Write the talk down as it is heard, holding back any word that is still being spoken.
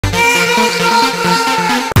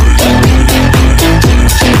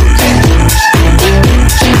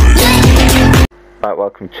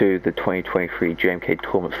welcome to the 2023 GMK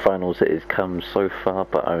Tournament Finals. It has come so far,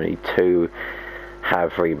 but only two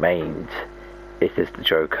have remained. It is the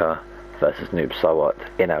Joker versus Noob Saibot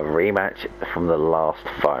in a rematch from the last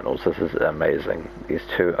finals. This is amazing. These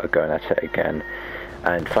two are going at it again.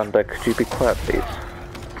 And Thunder, could you be quiet, please?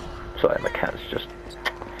 Sorry, my cat's just...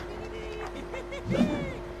 You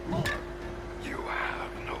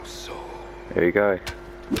have no soul. Here we go.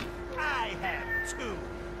 I have two.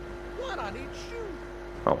 One on each shoe.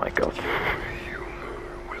 Oh my god. Humor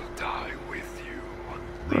will die with you.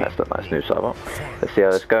 That's not nice, Noob Saibot. Let's see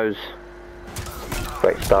how this goes.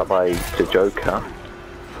 Great start by the Joker.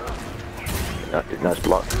 Nice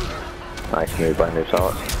block. Nice move by Noob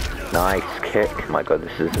Saibot. Nice kick. My god,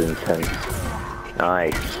 this is intense.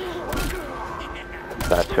 Nice.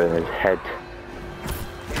 Batter in his head.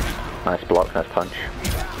 Nice block, nice punch.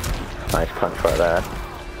 Nice punch right there.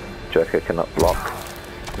 Joker cannot block.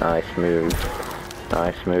 Nice move.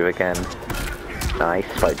 Nice move again. Nice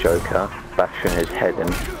by Joker. Battering his head in.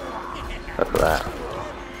 Look at that.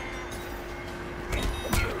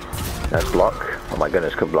 Nice block. Oh my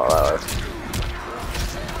goodness, could block that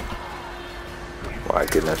though. My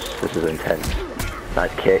goodness, this is intense.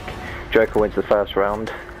 Nice kick. Joker wins the first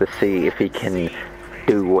round. Let's see if he can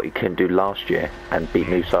do what he couldn't do last year and beat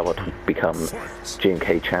Noob Saibot to become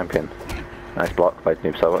GMK champion. Nice block by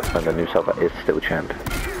Noob Saibot, and the Noob Saibot is still champ.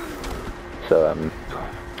 So,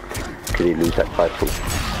 could he lose that title?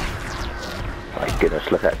 My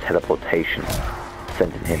goodness, look at that teleportation,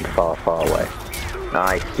 sending him far, far away.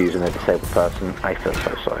 Nice, using a disabled person. I feel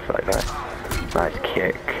so sorry for that guy. Nice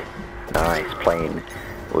kick. Nice, playing.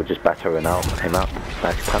 We'll just batter him up.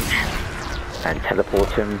 Nice punch. And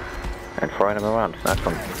teleport him. And throwing him around. Nice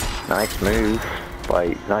one. Nice move.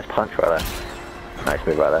 Nice punch right there. Nice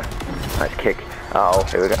move right there. Nice kick. Oh,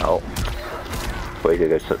 here we go. Oh. We're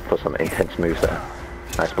going to go for some intense moves there.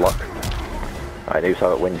 Nice block. Alright, Noob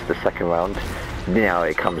Saibot wins the second round. Now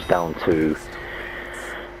it comes down to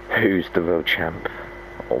who's the real champ.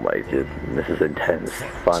 Oh my god, this is intense.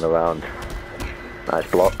 Final round. Nice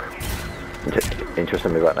block.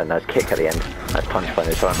 Interesting move right there. Nice kick at the end. Nice punch by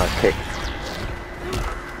Noob Saibot. Nice kick.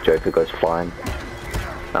 Joker goes flying.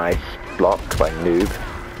 Nice block by Noob.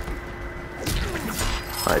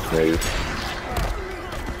 Nice move.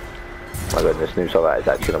 My goodness, Noob Saibot is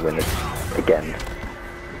actually going to win this again.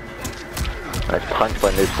 Nice punch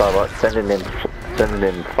by Noob Saibot, sending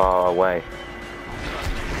him far away.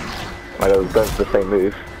 I go for the same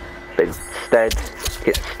move, but instead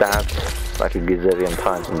gets stabbed like a gazillion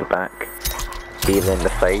times in the back, even in the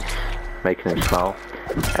face, making him smile,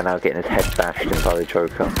 and now getting his head bashed in by the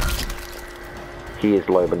Joker. He is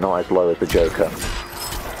low, but not as low as the Joker.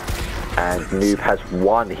 And Noob has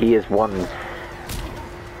won. He has won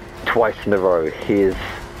twice in a row. He is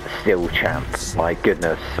still champ. My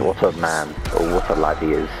goodness, what a man, or what a lad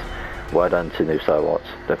he is. Well done to Noob Saibot.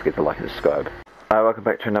 Don't forget to like and subscribe. Welcome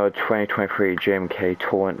back to another 2023 GMK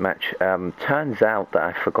tournament match. Turns out that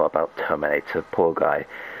I forgot about Terminator, poor guy.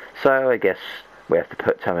 So I guess we have to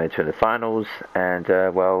put Terminator in the finals, and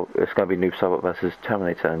well, it's going to be Noob Saibot versus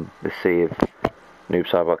Terminator, and let's see if Noob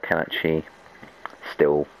Saibot can actually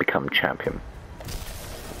still become champion.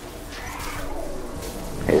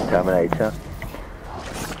 Here's Terminator,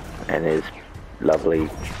 and his lovely,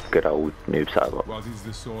 good old Noob Saibot. What is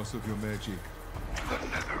the source of your magic? The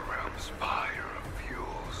Netherrealm's fire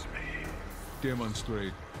fuels me.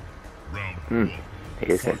 Demonstrate. Round He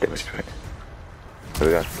is going to demonstrate. Here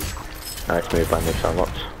we go. Nice move by Noob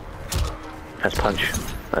Saibot. Nice punch.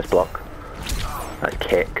 Nice block. Nice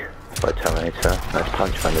kick by Terminator. Nice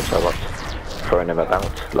punch by Noob Saibot. Throwing him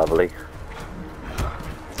about. Lovely.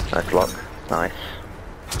 Nice block. Nice.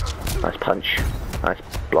 Nice punch. Nice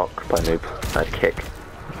block by Noob. Nice kick.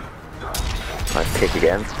 Nice kick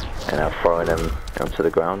again. And now throwing him onto the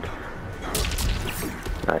ground.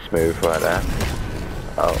 Nice move right there.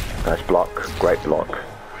 Oh, nice block. Great block.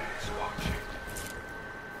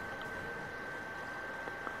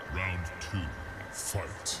 Round 2.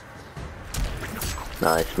 Fight.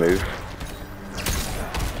 Nice move.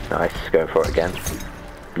 Nice, going for it again.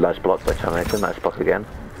 Nice block by Terminator, nice block again.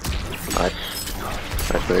 Nice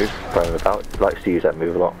move, throwing him about. Likes to use that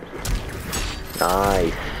move a lot.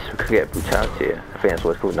 Nice. We could get brutality here. I think that's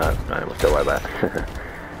what it's called. No, we'll still worry about it.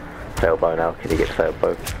 Fail bow now, can he get fail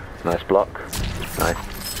bow? Nice block. Nice.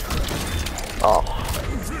 Oh.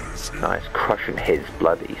 Nice, crushing his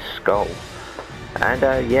bloody skull. And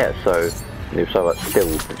yeah, so Noob Saibot's still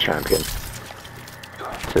the champion.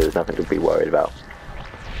 So there's nothing to be worried about.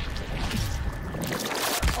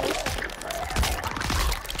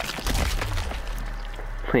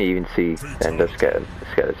 You can see the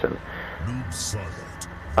endoskeleton. Noob Saibot.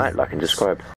 Alright, like and subscribe.